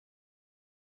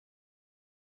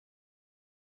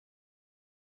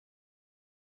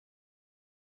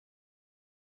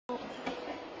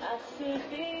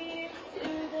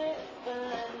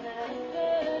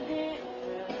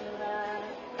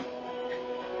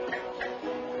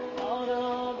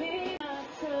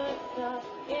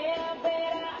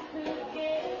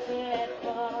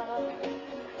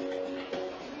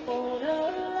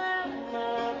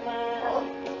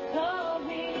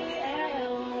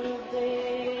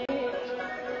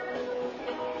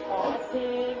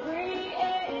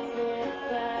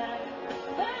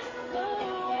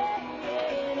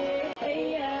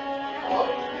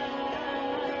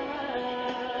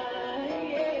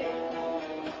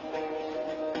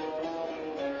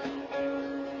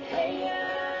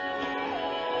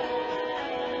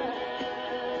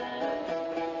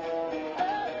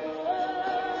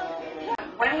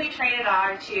When we train a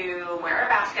dog to wear a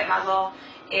basket muzzle,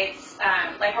 it's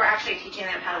like we're actually teaching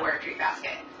them how to wear a treat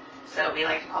basket. So we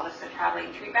like to call this the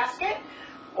traveling treat basket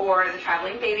or the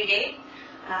traveling baby gate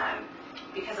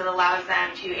because it allows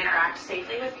them to interact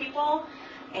safely with people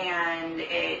and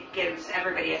it gives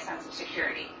everybody a sense of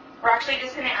security. We're actually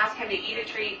just going to ask him to eat a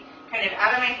treat kind of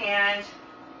out of my hand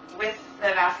with the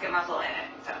basket muzzle in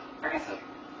it. So, Fergus.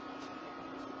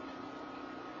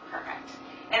 Perfect.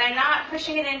 And I'm not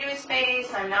pushing it into his face.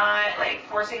 I'm not like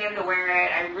forcing him to wear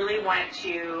it. I really want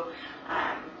to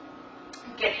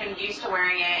get him used to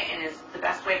wearing it in the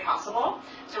best way possible.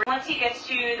 So once he gets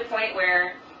to the point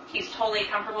where he's totally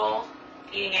comfortable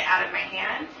eating it out of my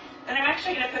hand, then I'm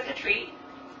actually going to put the treat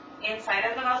inside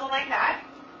of the muzzle like that.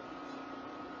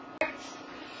 And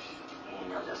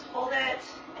you'll just hold it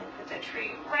and put the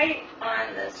treat right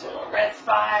on this little red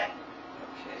spot.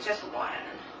 Just one.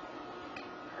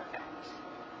 Perfect.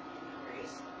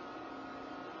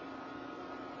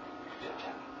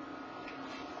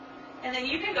 And then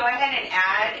you can go ahead and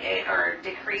add it or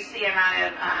decrease the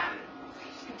amount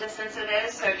of distance it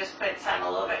is. So just put some a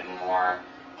little bit more,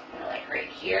 like right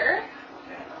here.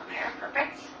 Put it on there.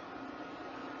 Perfect.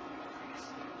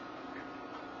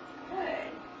 Good.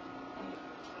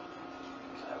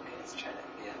 Okay, let's try that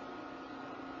again.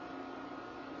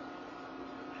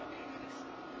 Okay,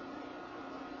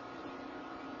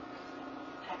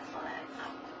 excellent.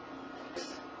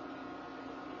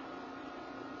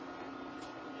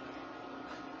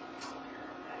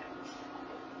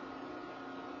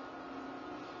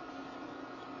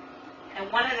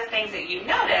 And one of the things that you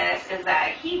notice is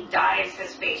that he dives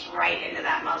his face right into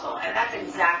that muzzle, and that's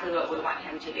exactly what we want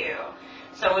him to do.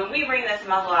 So when we bring this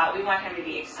muzzle out, we want him to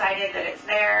be excited that it's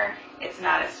there. It's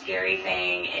not a scary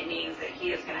thing. It means that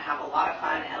he is going to have a lot of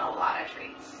fun and a lot of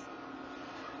treats.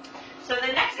 So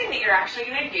the next thing that you're actually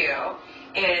going to do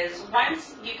is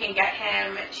once you can get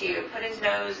him to put his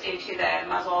nose into the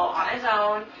muzzle on his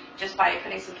own, just by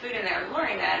putting some food in there and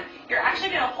luring them, you're actually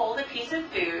going to hold a piece of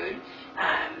food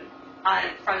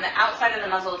from the outside of the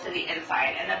muzzle to the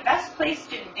inside. And the best place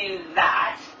to do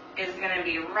that is going to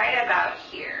be right about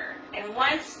here. And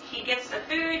once he gets the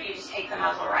food, you just take the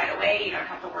muzzle right away. You don't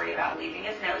have to worry about leaving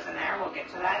his nose in there. We'll get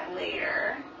to that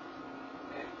later.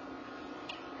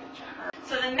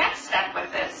 So the next step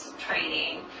with this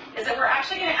training is that we're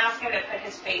actually going to ask him to put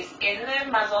his face in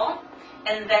the muzzle,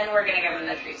 and then we're going to give him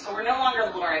the treat. So we're no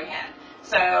longer luring him.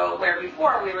 So where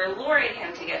before we were luring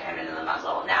him to get him into the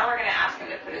muzzle, now we're going to ask him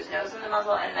to put his nose in the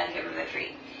muzzle and then give him the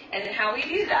treat. And then how we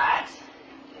do that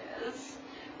is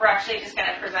we're actually just going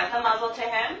to present the muzzle to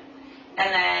him, and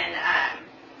then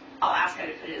I'll ask him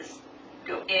to put his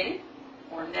go in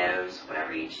or nose,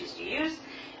 whatever you choose to use.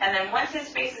 And then once his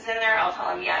face is in there, I'll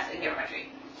tell him yes and give him a treat.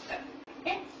 So,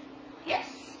 okay?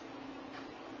 Yes.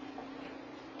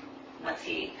 Once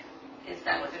he is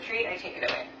done with the treat, I take it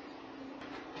away.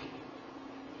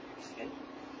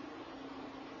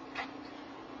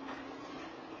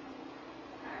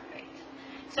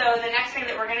 So the next thing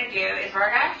that we're going to do is we're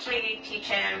going to actually teach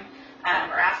him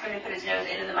or ask him to put his nose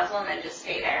into the muzzle and then just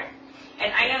stay there.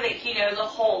 And I know that he knows a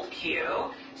hold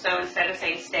cue, so instead of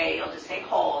saying stay, you'll just say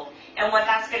hold. And what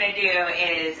that's going to do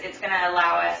is it's going to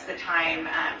allow us the time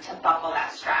to buckle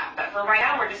that strap. But for right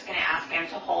now, we're just going to ask him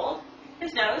to hold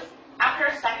his nose. After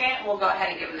a second, we'll go ahead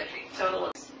and give him the treat. So it'll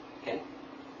look Okay.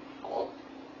 Hold.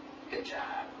 Good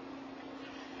job.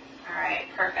 all right,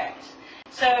 perfect.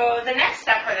 So the next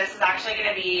step for this is actually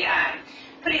going to be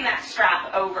putting that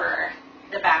strap over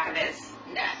the back of his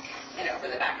neck and over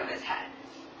the back of his head.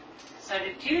 So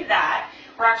to do that,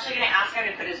 we're actually going to ask him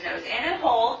to put his nose in and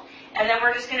hold, and then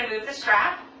we're just going to move the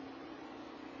strap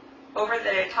over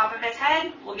the top of his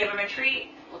head. We'll give him a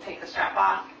treat. We'll take the strap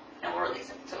off, and we'll release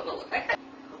it. So it'll look like that.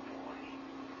 Good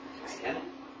boy. Stand.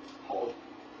 Hold.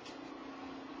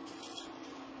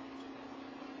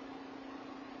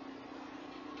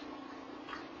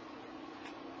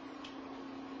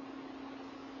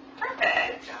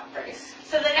 Perfect. Good job, Fergus.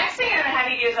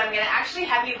 do is I'm going to actually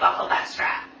have you buckle that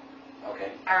strap.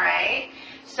 Okay. All right?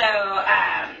 So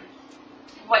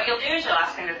what you'll do is you'll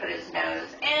ask him to put his nose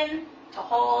in to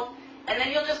hold, and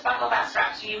then you'll just buckle that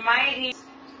strap. So you might need...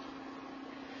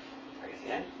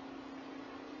 Breathe in.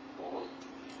 Hold.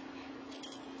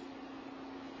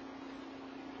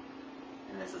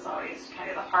 And this is always kind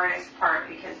of the hardest part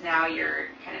because now you're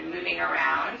kind of moving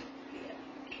around.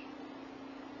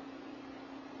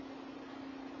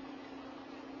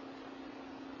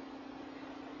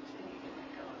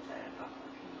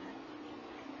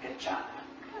 Good job.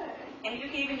 Good. And you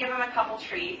can even give him a couple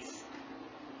treats.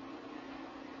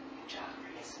 Good job,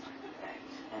 Fergus.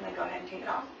 Perfect. And then go ahead and take it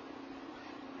off.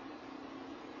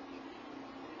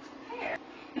 There.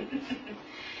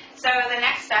 So the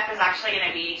next step is actually going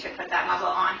to be to put that muzzle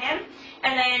on him,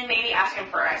 and then maybe ask him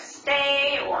for a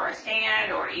stay or a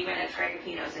stand or even a trick if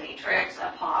he knows any tricks.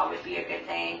 A paw would be a good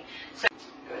thing. So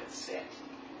Good. Sit.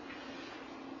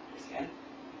 Breathe in.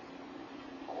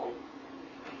 Hold.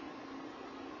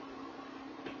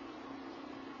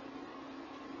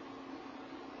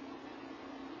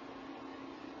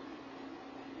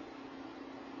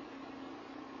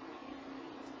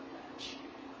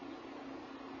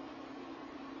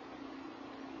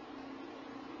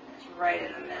 it's right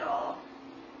in the middle.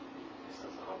 Just a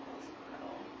little close in the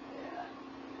middle. Yeah.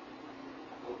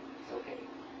 Oh, it's okay.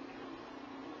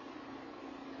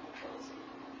 Close.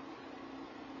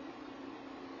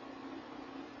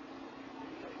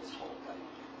 Just hold them.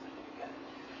 You got it.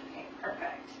 Okay,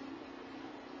 perfect.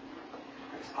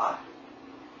 Very hot.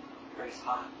 Very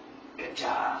hot. Good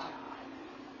job.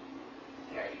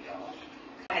 There you go. Go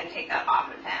ahead and take that off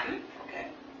of him. Okay.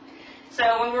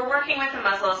 So when we're working with the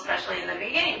muzzle, especially in the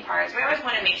beginning parts, we always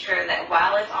want to make sure that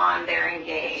while it's on, they're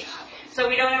engaged. So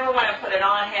we don't ever want to put it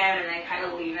on him and then kind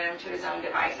of leave him to his own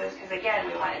devices, because again,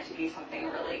 we want it to be something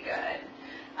really good.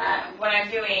 When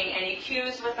I'm doing any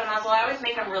cues with the muzzle, I always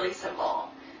make them really simple.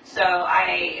 So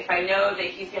if I know that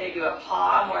he's going to do a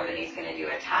paw more than he's going to do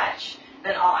a touch,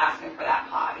 then I'll ask him for that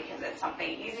paw because it's something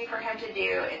easy for him to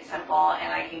do, it's simple,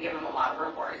 and I can give him a lot of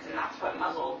rewards, and that's what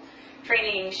muzzle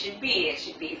training should be. It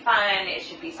should be fun. It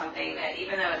should be something that,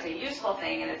 even though it's a useful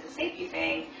thing and it's a safety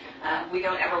thing, we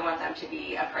don't ever want them to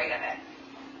be afraid of it.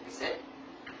 Sit.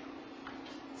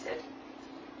 Sit.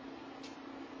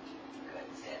 Good.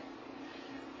 Sit.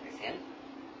 Breathe in.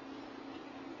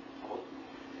 Hold.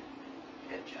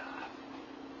 Good job.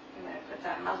 I'm going to put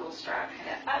that muzzle strap kind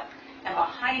of up and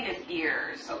behind his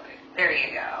ears. Okay. There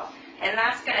you go. And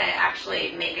that's going to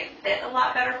actually make it fit a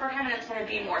lot better for him, and it's going to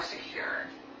be more secure.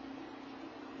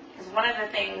 Because one of the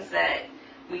things that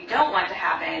we don't want to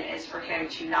happen is for him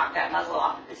to knock that muzzle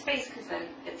off of his face, because then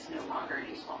it's no longer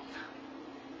useful.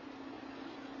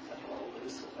 Is that a little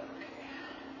loose? Is that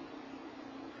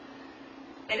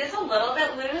okay? It is a little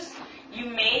bit loose. You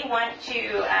may want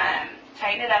to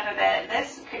tighten it up a bit.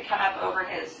 This could come up over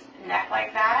his neck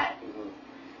like that,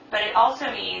 but it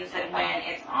also means that when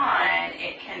it's on,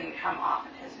 it can come off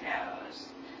of his nose.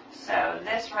 So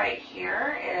this right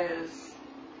here is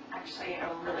actually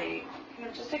a really,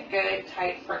 just a good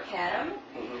tight for him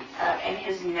and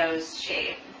his nose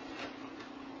shape.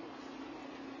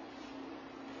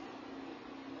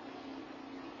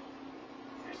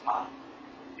 There's Pop.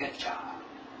 Good job.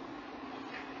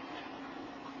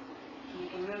 You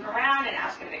can move around and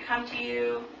ask him to come to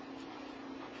you.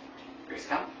 Bruce,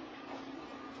 come.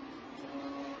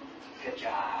 Good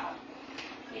job.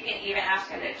 You can even ask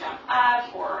him to jump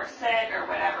up or sit or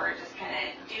whatever. Just kind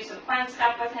of do some fun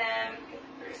stuff with him.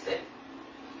 Bruce, sit.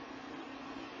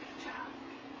 Good job.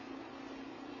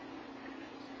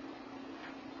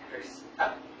 Bruce,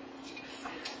 up.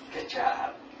 Good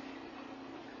job.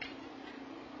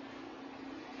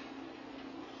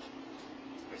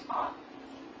 Bruce, on.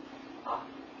 On.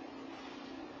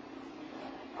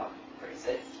 Oh, Bruce,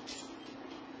 sit.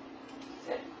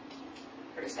 Sit.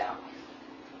 Bruce, down.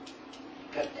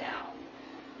 Good down.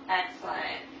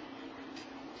 Excellent.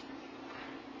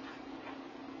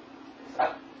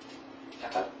 Up.